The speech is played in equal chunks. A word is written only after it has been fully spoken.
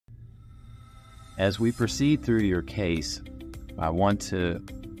As we proceed through your case, I want to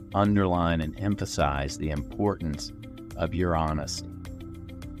underline and emphasize the importance of your honesty.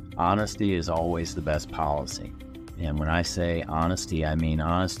 Honesty is always the best policy. And when I say honesty, I mean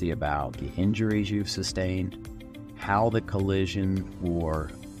honesty about the injuries you've sustained, how the collision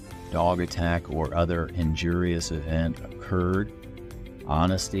or dog attack or other injurious event occurred,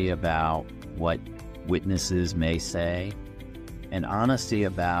 honesty about what witnesses may say, and honesty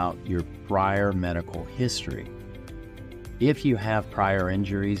about your prior medical history. If you have prior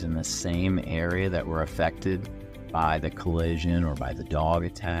injuries in the same area that were affected by the collision or by the dog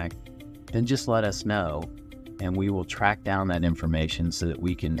attack, then just let us know and we will track down that information so that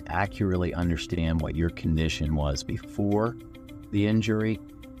we can accurately understand what your condition was before the injury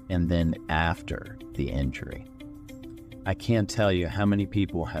and then after the injury. I can't tell you how many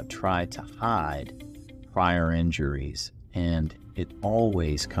people have tried to hide prior injuries, and it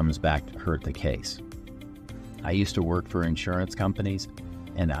always comes back to hurt the case. I used to work for insurance companies,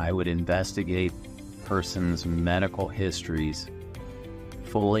 and I would investigate persons' medical histories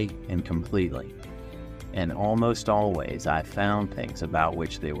fully and completely. And almost always I found things about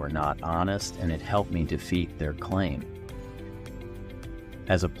which they were not honest, and it helped me defeat their claim.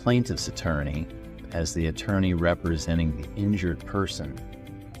 As a plaintiff's attorney, as the attorney representing the injured person,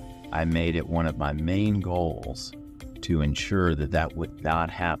 I made it one of my main goals to ensure that that would not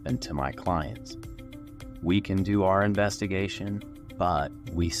happen to my clients. We can do our investigation, but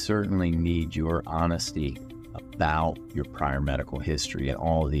we certainly need your honesty about your prior medical history and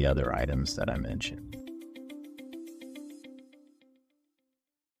all of the other items that I mentioned.